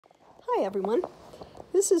Hi everyone,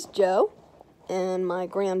 this is Joe and my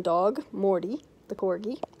grand dog Morty, the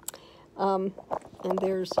corgi, and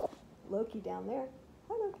there's Loki down there.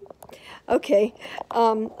 Hi Loki. Okay,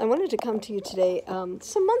 I wanted to come to you today.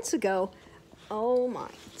 Some months ago, oh my,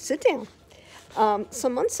 sit down.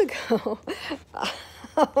 Some months ago,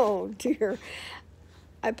 oh dear,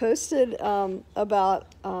 I posted about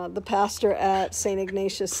the pastor at St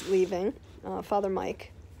Ignatius leaving, Father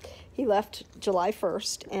Mike. He left July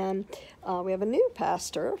 1st, and we have a new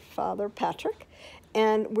pastor, Father Patrick,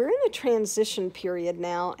 and we're in a transition period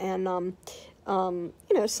now, and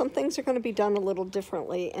some things are going to be done a little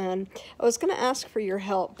differently, and I was going to ask for your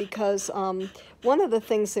help because one of the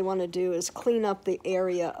things they want to do is clean up the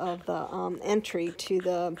area of the entry to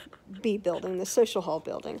the B building, the social hall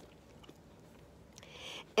building.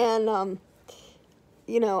 And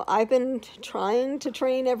I've been trying to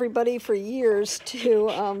train everybody for years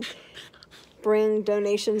to bring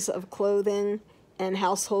donations of clothing and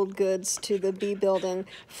household goods to the B building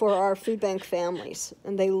for our food bank families.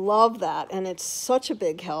 And they love that, and it's such a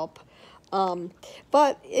big help.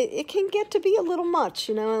 But it can get to be a little much,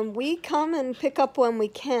 and we come and pick up when we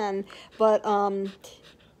can, but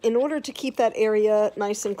in order to keep that area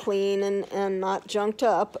nice and clean and not junked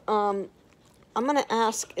up, I'm going to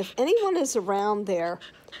ask if anyone is around there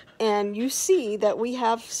and you see that we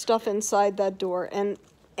have stuff inside that door, and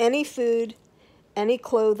any food, any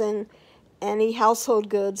clothing, any household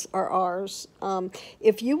goods are ours.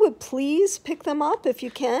 If you would please pick them up if you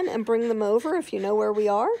can and bring them over if you know where we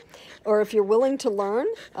are, or if you're willing to learn,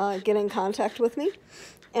 get in contact with me.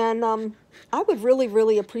 And I would really,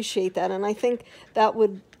 really appreciate that, and I think that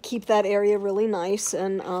would keep that area really nice,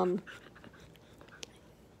 and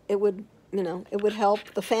it would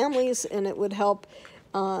help the families, and it would help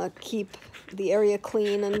keep the area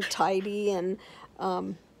clean and tidy, and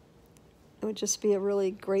it would just be a really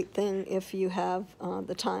great thing if you have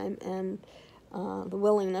the time and the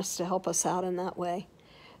willingness to help us out in that way.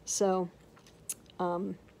 So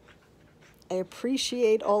I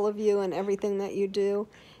appreciate all of you and everything that you do,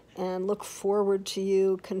 and look forward to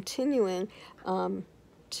you continuing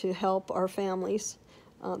to help our families.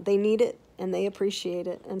 They need it, and they appreciate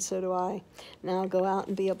it, and so do I. Now go out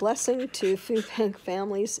and be a blessing to food bank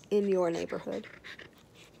families in your neighborhood.